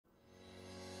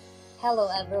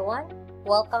Hello everyone,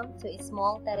 welcome to a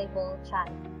Small Terrible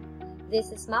channel.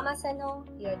 This is Mama Sano,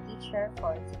 your teacher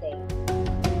for today.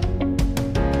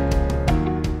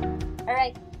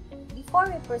 Alright, before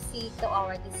we proceed to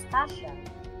our discussion,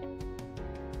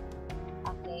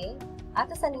 okay,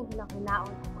 ato sa ning hunahunaon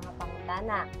ang mga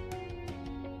pangutana.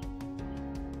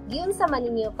 Giun sa man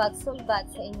ninyo pagsulbat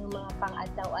sa inyong mga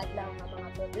pang-adlaw-adlaw nga mga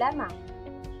problema.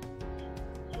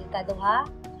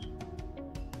 Ikaduha,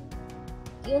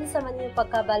 yun sa man yung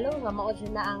pagkabalo nga mao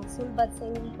dyan na ang sulbad sa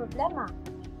inyong problema.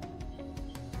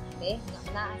 Okay,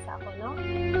 naa sa ako, no?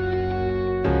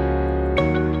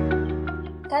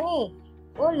 Kani,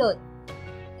 ulod.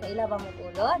 Kaila ba mo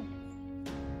ulod?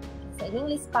 Sa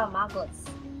English pa, maggots.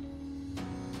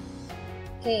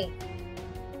 Okay.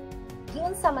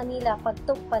 Yun sa Manila,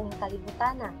 pagtukpan ng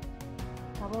kalibutana.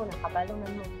 Kamu, nakabalo na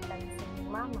mo ikan sa inyong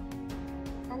mama.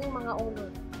 Kaning mga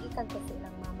ulod, ikan ko sa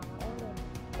ilang mama nga ulod.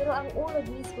 Pero ang ulod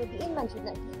mismo, diin man siya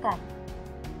naikan.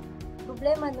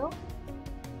 Problema, no?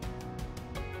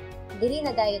 Dili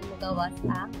na dayon mo gawas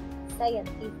ang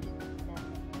scientific method.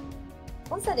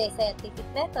 Unsa day scientific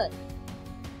method?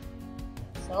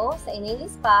 So, sa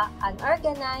English pa, an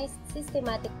organized,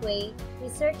 systematic way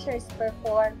researchers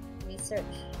perform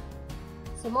research.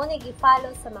 So, mo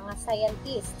i-follow sa mga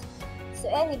scientists. So,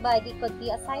 anybody could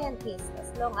be a scientist as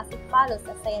long as it follows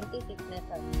a scientific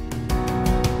method.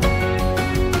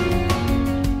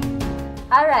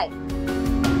 Alright.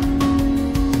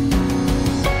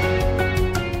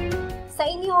 Sa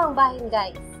inyong bahin,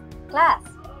 guys, class,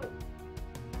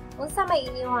 unsa may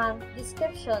inyong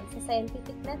description sa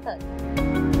scientific method?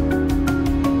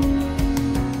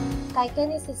 Kay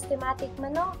kani systematic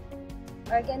man, no?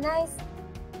 Organized,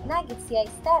 nagit siya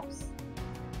steps.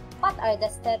 What are the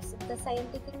steps of the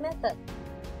scientific method?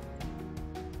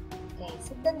 Okay,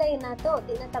 sugdan dayon nato,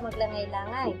 di na ta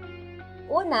maglangay-langay.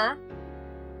 Una,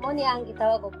 mo niya ang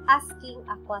gitawag og asking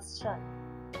a question.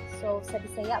 So, sa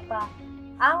Bisaya pa,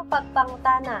 ang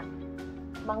pagpangutana.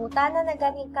 Mangutana na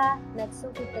gani ka,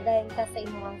 nagsugod na dayon ka sa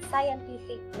imong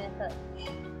scientific method.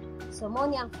 So, mo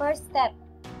niya ang first step.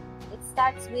 It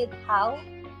starts with how.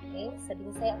 Okay, sa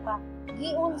Bisaya pa,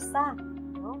 giunsa,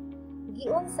 no?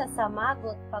 Giunsa sa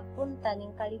magot pagpunta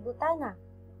ning kalibutana,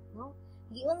 no?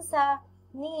 Giunsa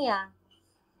niya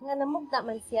nga namugna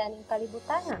man siya ning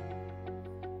kalibutana.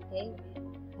 Okay?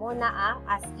 Muna ang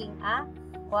asking a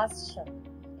question.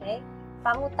 Okay?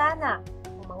 Pangutana.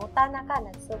 Kung mangutana ka,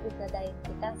 nagsugod na dayon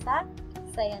kita sa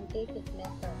scientific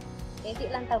method. Okay? Di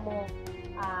lang ta mo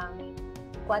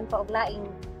kuan pa og laing.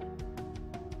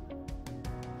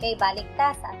 Okay, balik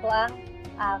ta sa ato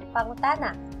ang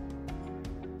pangutana.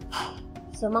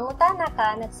 So, mangutana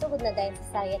ka, nagsugod na dayon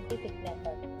sa scientific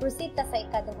method. Proceed ta sa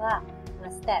ikaduha nga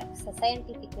step sa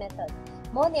scientific method.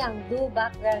 Mo ni ang do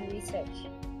background research.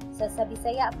 So, sa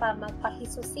Bisaya pa,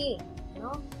 magpakisusi,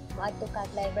 no? Maadto ka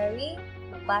library,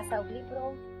 magbasa og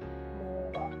libro,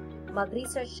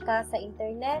 mag-research ka sa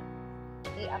internet,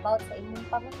 okay, about sa imong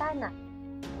pangutana,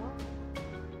 no?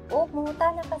 O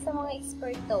mangutana ka sa mga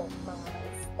eksperto, mga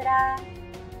maestra,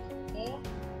 okay?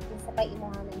 Kung sa pay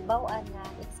imong halimbawan nga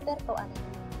eksperto ana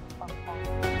imong pangutana.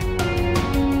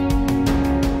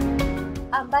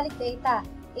 Balik data.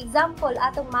 Example,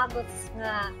 atong magots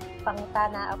nga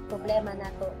pangutana ang problema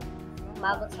nato.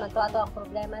 Magots man to ato ang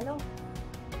problema, no?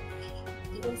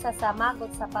 Giunsa sa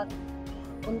magots sa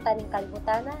pagpunta ning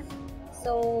kalibutana.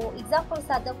 So, example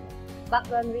sa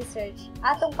background research,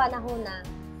 atong panahon na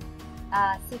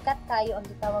sikat kayo ang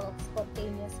gitawag og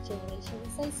spontaneous generation.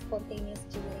 Isa spontaneous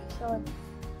generation.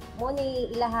 Mo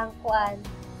ni ilahang kuan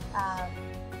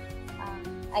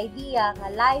idea nga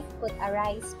life could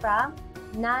arise from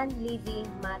non-living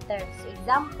matter. So,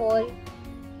 example,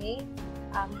 okay,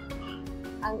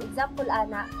 ang example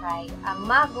ana kay ang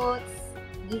maggots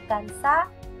gikan sa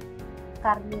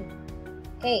karne.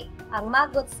 Okay, ang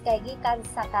maggots kay gikan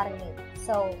sa karne.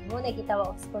 So, muna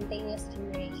gitawag og spontaneous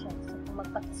generation. So, kung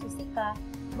magpakisusi ka,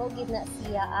 mo gid na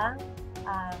siya ang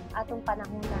atong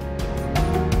panahonan.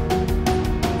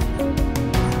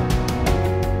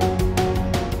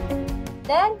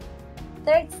 Then,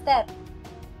 third step,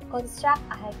 construct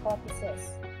a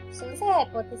hypothesis. So, sa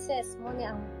hypothesis, mo ni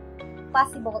ang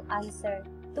possible answer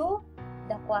to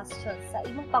the question. Sa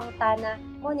imong pangutana,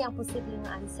 mo ni ang posibleng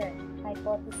answer,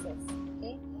 hypothesis.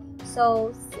 Okay?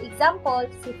 So, example,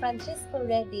 si Francisco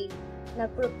Reddy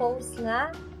nag-propose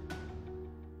nga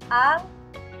ang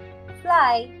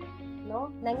fly,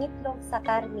 no, nangitlog sa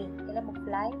karne. Kailan mo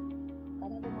fly?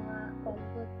 Kailan mo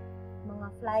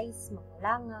mga flies, mga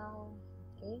langaw,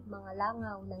 okay? Mga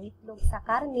langaw nangitlog sa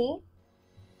karne,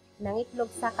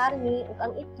 ug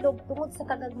ang itlog tungod sa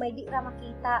kagagmay di ra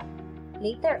makita.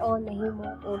 later on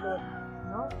nahimong ulod,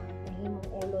 no? Nahimong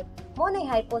ulod. Mo nay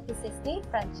hypothesis ni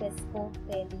Francesco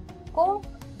Redi kung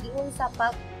giunsa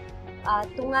pag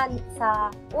tungan sa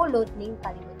ulod ning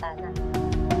kalibutanan.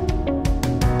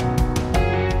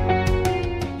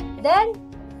 Then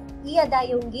iya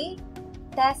dayon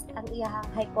test ang iyahang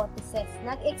hypothesis.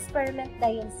 Nag-experiment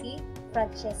dayon si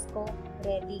Francesco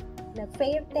Redi.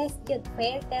 Nag-fair test yun.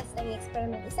 Fair test ang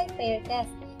experiment. Isa'y fair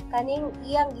test. Kaning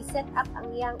iyang gi-set up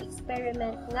ang iyang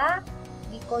experiment nga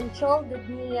gi-control gud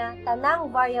niya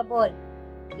tanang variable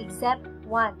except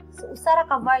one. So usa ra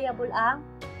ka variable ang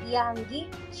iyang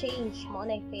gi-change mo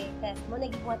na fair test. Mo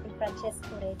na gibuhat ni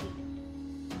Francesco Redi.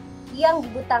 Iyang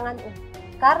gibutangan og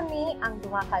karne ang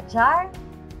duha ka jar.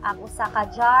 Ang usa ka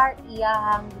jar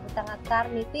iyang gibutangan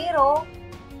karne pero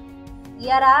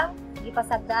iyarang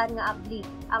gipasagdaan nga abli.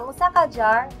 Ang usa ka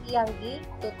jar iyang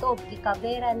gitutob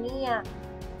gikabera niya,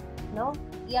 no?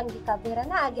 Iyang gikabera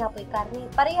na gihapoy karne.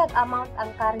 Parehag amount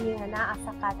ang karne nga naa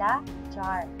sa kada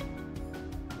jar.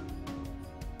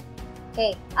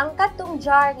 Okay, ang katong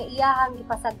jar nga iyahang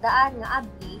gipasagdaan nga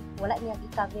abli, wala niya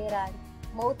gikaberan,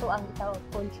 mao to ang gitawag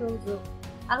control group.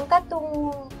 Ang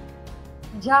katong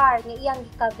jar nga iyang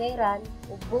gikaberan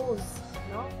o booze,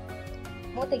 no?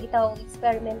 Mo tay gitawag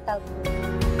experimental group.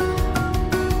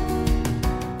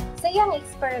 Sa iyang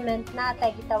experiment na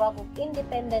tay gitawag og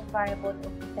independent variable o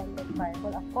dependent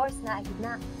variable. Of course na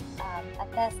a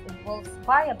test involves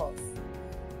variables.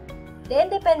 The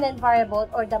independent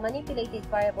variable or the manipulated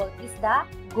variable is the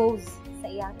goes sa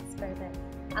iyang experiment.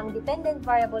 Ang dependent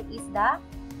variable is the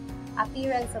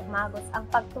appearance of maggots, ang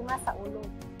pagtunga sa ulod,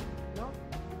 no?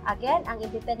 Again, ang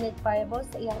independent variable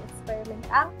sa iyang experiment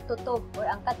ang tutob or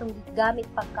ang katong gamit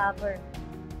pag-cover.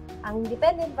 Ang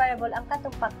dependent variable ang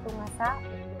katong pagtunga sa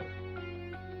ulod.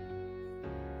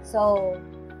 So,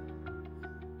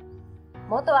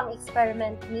 moto ang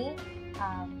experiment ni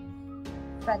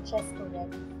Francesco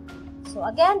Redi. So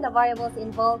again, the variables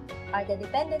involved are the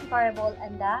dependent variable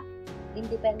and the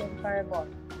independent variable.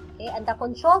 Okay, and the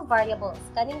control variables.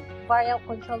 Kaning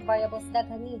control variables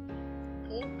daghani.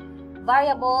 Okay,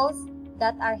 variables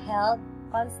that are held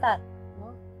constant.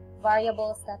 No?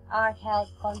 Variables that are held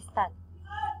constant.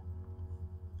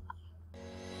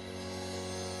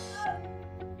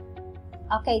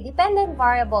 Okay, dependent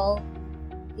variable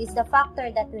is the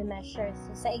factor that we measure.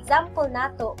 So sa example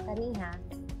nato kaniha,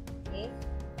 okay,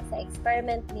 sa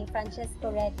experiment ni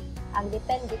Francesco Redi, ang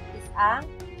dependent is ang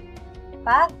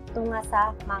pagtunga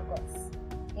sa maggots,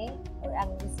 okay, or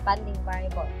ang responding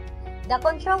variable. The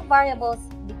control variables,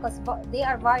 because they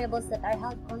are variables that are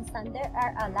held constant, there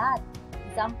are a lot.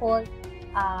 Examples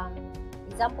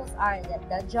are that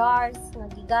the jars nga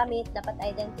gigamit dapat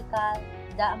identical,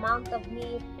 the amount of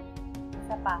meat,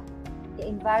 isa pa, the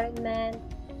environment.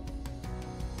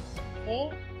 Okay,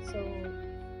 so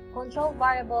control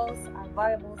variables are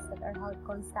variables that are held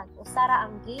constant. Usara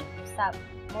ang usab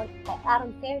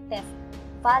aron fair test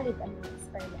valid ang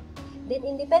experiment. Then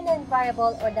independent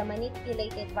variable or the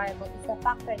manipulated variable is the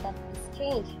factor that is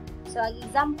changed. So ang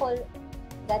example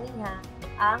ganiha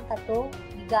ang katong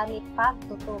gigamit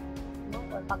pagtutob, no,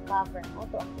 or pag-cover, no,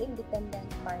 to ang independent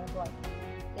variable.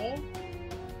 Okay?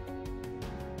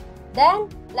 Then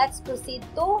let's proceed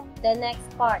to the next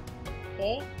part.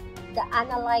 Okay? The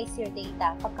analyze your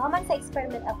data. Pagkaman sa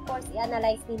experiment, of course,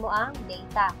 i-analyze nimo ang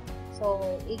data. So,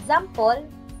 example,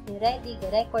 ni Redi,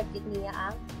 record gid niya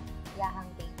ang iyahang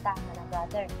data nga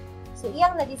na-gather. So,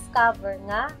 iyang na-discover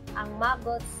nga ang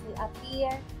maggots ni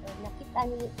appear, or nakita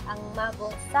ni ang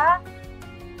maggots sa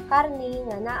karne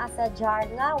nga naa sa jar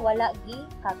nga wala gi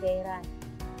kaberan.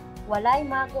 Walay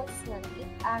maggots nga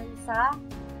nakit-an sa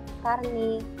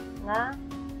karne nga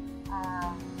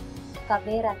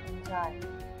kaberan ang jar.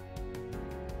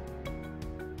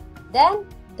 Then,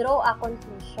 draw a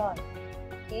conclusion.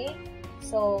 Okay?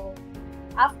 So,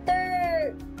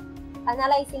 after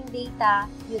analyzing data,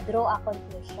 you draw a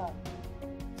conclusion.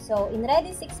 So, in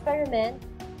Redi's experiment,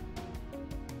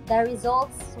 the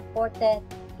results supported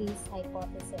his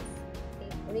hypothesis.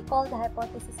 Okay? Recall the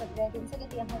hypothesis of Redi.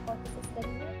 Sige, yung hypothesis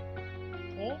kanina.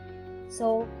 Okay?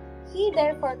 So, he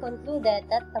therefore concluded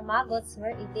that the maggots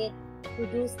were indeed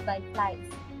produced by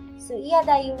flies. So, iya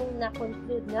da yung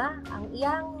na-conclude nga, ang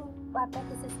iyang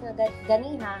hypothesis nga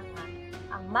ganiha nga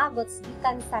ang maggots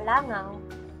gikan sa langaw,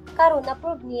 karon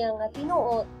na-prove niya nga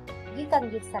tinuod gikan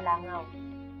gid sa langaw,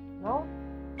 no?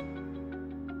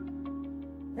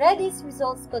 Redi's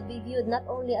results could be viewed not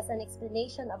only as an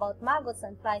explanation about maggots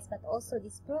and flies but also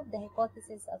disproved the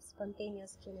hypothesis of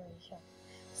spontaneous generation.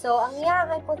 So ang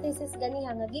iyang hypothesis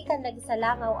ganiha nga gikan lagi sa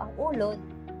langaw ang ulod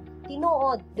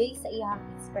tinuod based sa iyang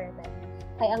experiment.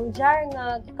 Kay ang jar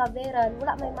nga gikaberan,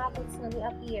 wala may maggots nga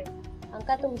ni-appear. Ang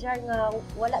katong jar nga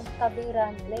wala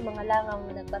gikaberan, wala mga langaw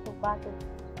nga nagbatog-batog,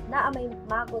 naa may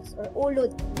maggots or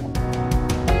ulod.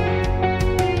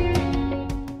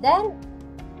 Then,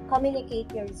 communicate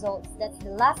your results. That's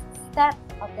the last step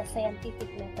of the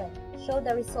scientific method. Show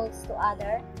the results to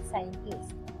other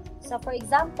scientists. So, for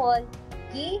example,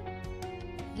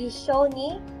 gi-show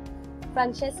ni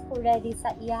Francesco Reddy sa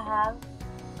iyahang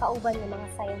kauban ng mga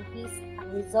scientists ang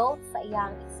results sa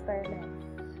iyang experiment.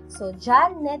 So,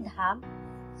 John Needham,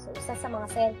 so isa sa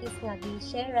mga scientists nga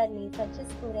gi-share ni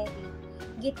Francesco Reddy,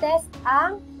 gi-test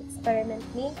ang experiment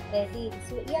ni Reddy.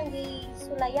 So, iyang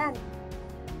gisulayan,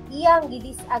 iyang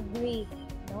gi-disagree,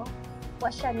 no? Wa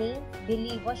siya ni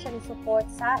believe, wa siya ni support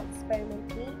sa experiment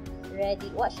ni Reddy,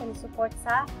 wa siya ni support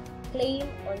sa claim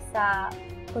or sa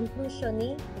conclusion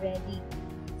ni Reddy.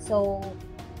 So,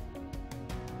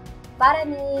 para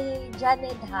ni John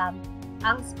Needham,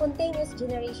 ang spontaneous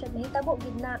generation mahitabo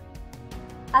gid na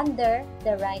under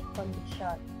the right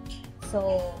condition.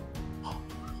 So,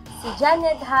 si John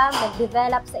Needham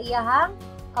nag-develop sa iyahang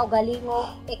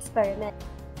kaugalingong experiment.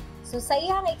 So, sa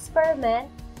iyang experiment,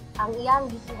 ang iyang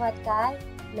gituhat kay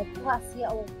nagkuha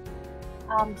siya og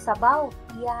sabaw,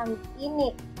 iyang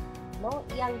init, no?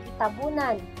 Iyang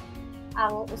gitabunan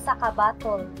ang usa ka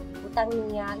bottle, butang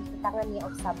niya, itangan niya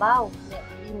og sabaw, niya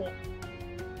init.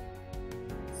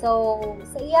 So,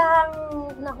 sa iyang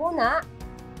nahuna,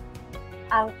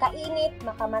 ang kainit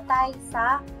makamatay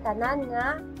sa tanan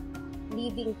nga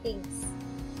living things.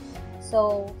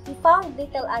 So, he found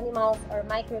little animals or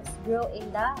microbes grow in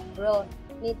the broth.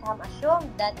 Needham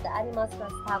assumed that the animals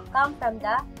must have come from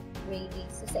the gravy.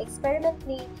 So, sa experiment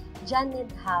ni John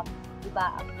Needham,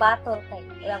 diba, ang bottle kay,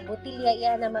 ang botilya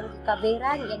iya namang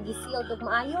gikaberan, iyang gisealed og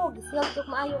maayo,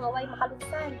 nga way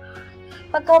makaluksan.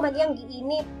 Pagkauman iyang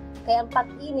giinit, kay ang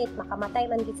pag-init makamatay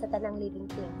man gid sa tanang living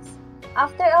things.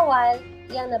 After a while,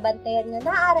 iyang nabantayan nga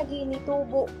naara gyud ni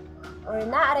tubo or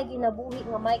naara gyud nabuhi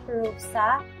nga microbes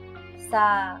sa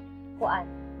kuan,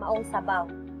 maong sabaw.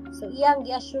 So iyang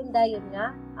gi-assume dayon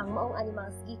nga ang maong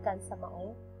animals gikan sa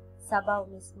maong sabaw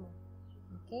mismo.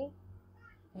 Okay?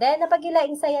 Then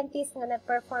napagilaing scientist nga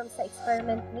nag-perform sa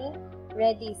experiment ni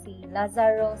Reddy, si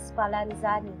Lazzaro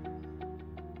Spallanzani.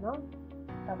 No?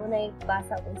 Kamo na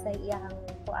basa kung sa iyang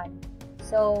kuan.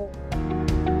 So,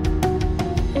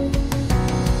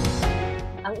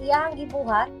 ang iyang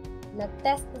gibuhat,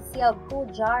 nag-test siya og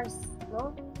 2 jars, no?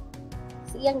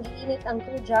 So, iyang giinit ang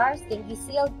 2 jars, then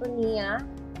gi-sealed po niya,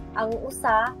 ang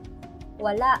usa,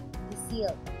 wala,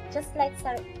 gi-sealed. Just like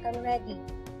sa kang Reddy,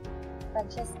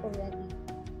 Francesco Reddy.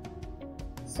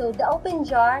 So, the open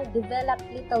jar developed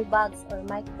little bugs or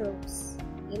microbes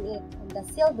in it, and the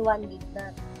sealed one did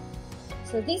not.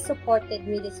 So, this supported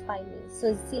Reddy's findings.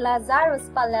 So, si Lazzaro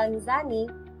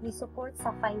Spallanzani, ni support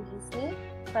sa findings ni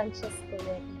Francesco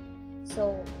Reddy.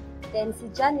 So, then si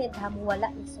John Needham,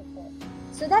 wala ni support.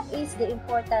 So, that is the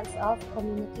importance of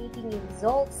communicating your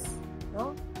results.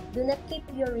 No? Do not keep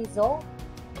your result.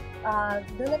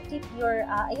 Do not keep your,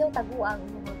 ayaw taguang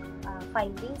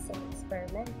findings and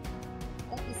experiment.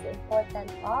 That is the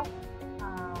importance of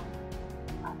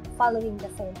following the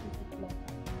scientific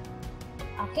method.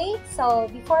 Okay, so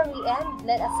before we end,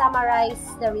 let us summarize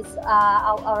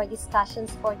our discussions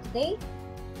for today.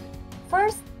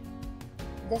 First,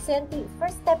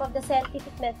 first step of the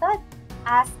scientific method,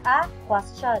 ask a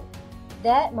question.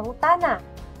 Mangutana.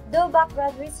 Do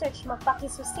background research,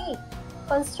 magpakisusi.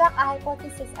 Construct a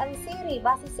hypothesis and theory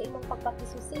base sa imong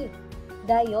pagpakisusi.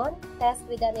 Dayon, test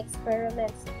with an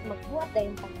experiment. Magbuhat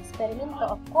dayon pag-eksperimento,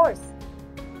 of course.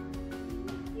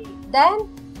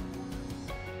 Then,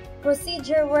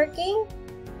 procedure working.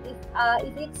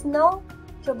 If it's no,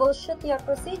 troubleshoot your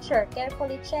procedure.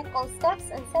 Carefully check all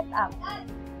steps and setup.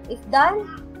 If done,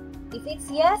 if it's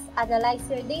yes, analyze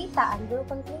your data and draw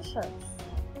conclusions.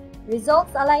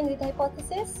 Results align with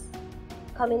hypothesis,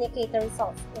 communicate the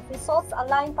results. If results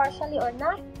align partially or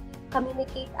not,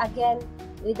 communicate again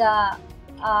with the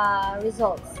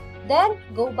results. Then,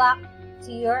 go back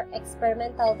to your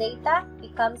experimental data,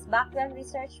 becomes background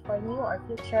research for new or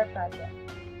future projects.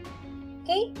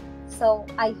 Okay, so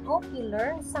I hope you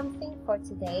learned something for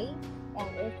today, and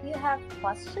if you have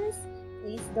questions,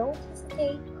 please don't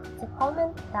hesitate to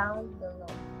comment down below.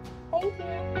 Thank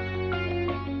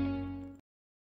you!